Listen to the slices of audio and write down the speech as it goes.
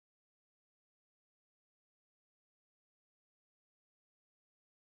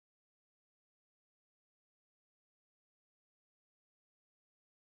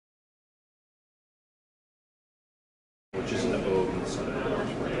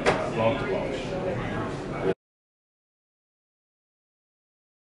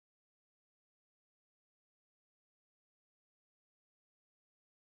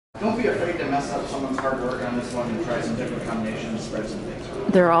Don't be afraid to mess up someone's hard work on this one and try some different combinations, spread some things.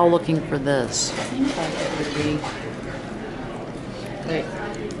 They're all looking for this. Wait.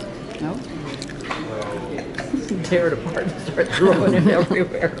 No? Tear it apart and start throwing it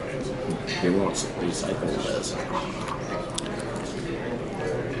everywhere. He wants to recycle this.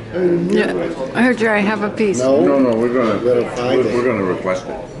 Yeah. Here, Jerry, have a piece. No, we're gonna request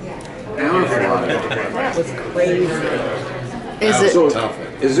it. That was crazy. Is it? So,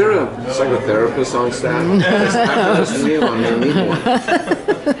 is there a psychotherapist on staff? After this meal, I'm gonna need one.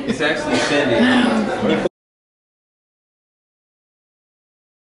 It's actually Cindy.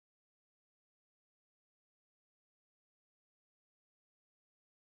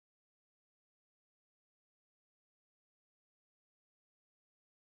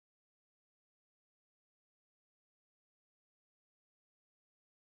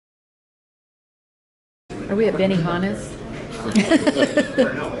 Are we at Benihana's?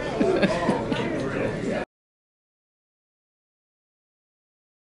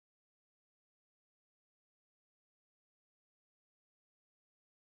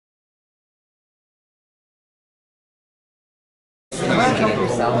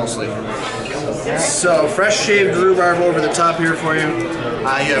 Mostly. So fresh shaved rhubarb over the top here for you.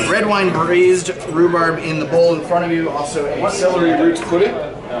 You have red wine braised rhubarb in the bowl in front of you. Also a celery root pudding,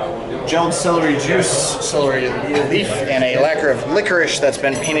 gelled celery juice, celery leaf, and a lacquer of licorice that's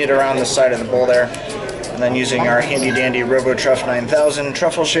been painted around the side of the bowl there. And then using our handy dandy Robo Truff 9000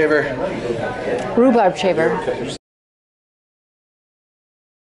 truffle shaver. Rhubarb shaver.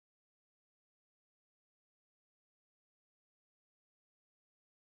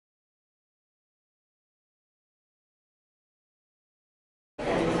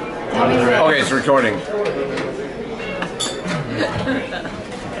 Okay, it's recording.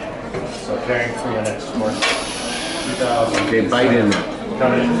 So carrying 3 minutes for 2000. Okay, bite in.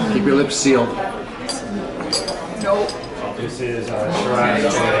 Keep your lips sealed. Nope. This is Shiraz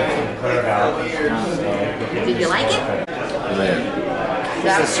with Caraval. Did you like it?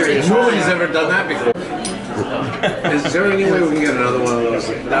 That's pretty Nobody's ever done that before. Is there any way we can get another one of those?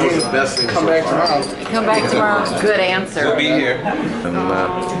 That was the best thing. Come back tomorrow. Come back tomorrow. Good answer. We'll be here.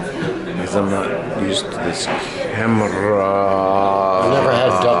 Because I'm not used to this camera. I've never had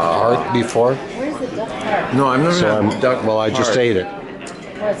duck heart before. Where's the duck heart? No, I've never So had duck. well, I just heart. ate it.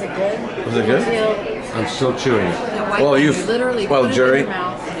 Was it good? Was it good? I'm still chewing it. Well, you literally well, put it Jerry, in your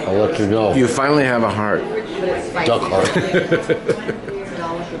mouth. I'll let you know. you finally have a heart. But it's spicy. Duck heart.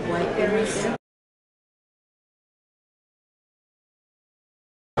 Dollop of white goodness.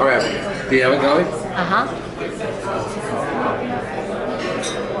 All right. Do you have it going? Uh-huh.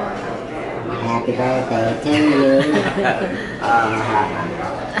 Happy birthday to you. Happy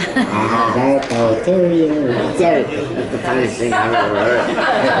birthday to you. That's the funniest thing I've ever heard.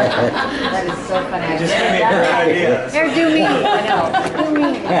 That is so funny. Here, do me. I know. Do me.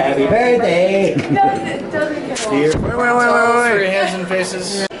 Happy birthday. Wait. For your hands and faces.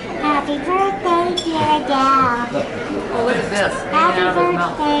 Happy birthday, dear gal. Oh, look at this. Happy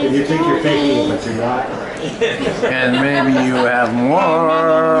birthday. You think you're faking it, but you're not. And maybe you have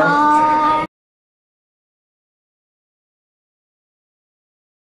more.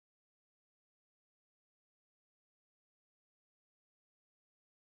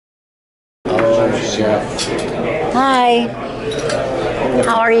 Hi.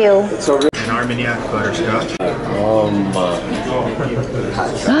 How are you? An Armagnac butterscotch.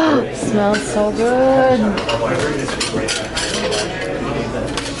 Smells so good.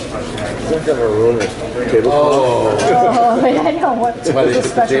 Look at our ruler. Oh, I know what. Somebody put the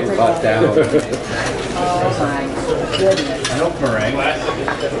tablecloth down. Oh, my goodness. Milk meringue.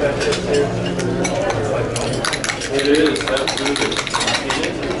 It is, absolutely.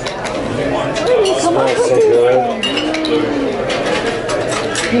 Come on,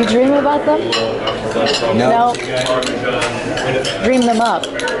 do you dream about them? No. Dream them up.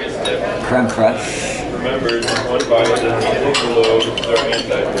 Creme fraiche. Remember, one bite and below is our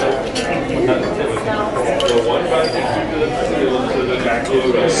anti-venom.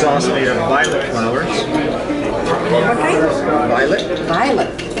 Sauce made of violet flowers. Violet?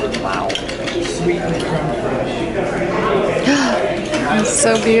 Violet. Wow. It's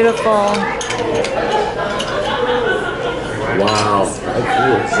so beautiful. Wow. How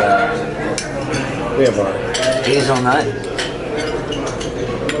cool is that? We have our Hazelnut.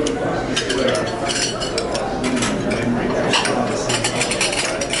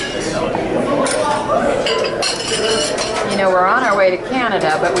 You know, we're on our way to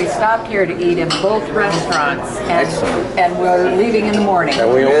Canada, but we stopped here to eat in both restaurants, and we're leaving in the morning.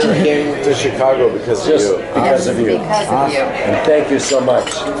 And we only came to Chicago because of you. Because of you. And thank you so much.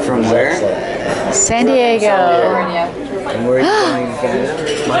 From where? San Diego. California. And where are you going in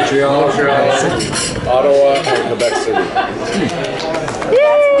Canada? Montreal, Ottawa, and Quebec City.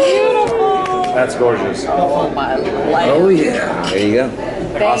 That's gorgeous. Oh my life. Oh yeah. There you go.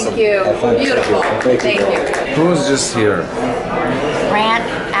 Thank you. Beautiful. Thank you. Who was just here? Grant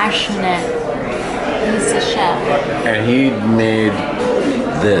Ashnet. He's the chef. And he made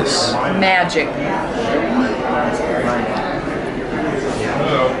this. Magic.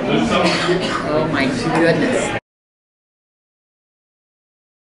 Oh my goodness.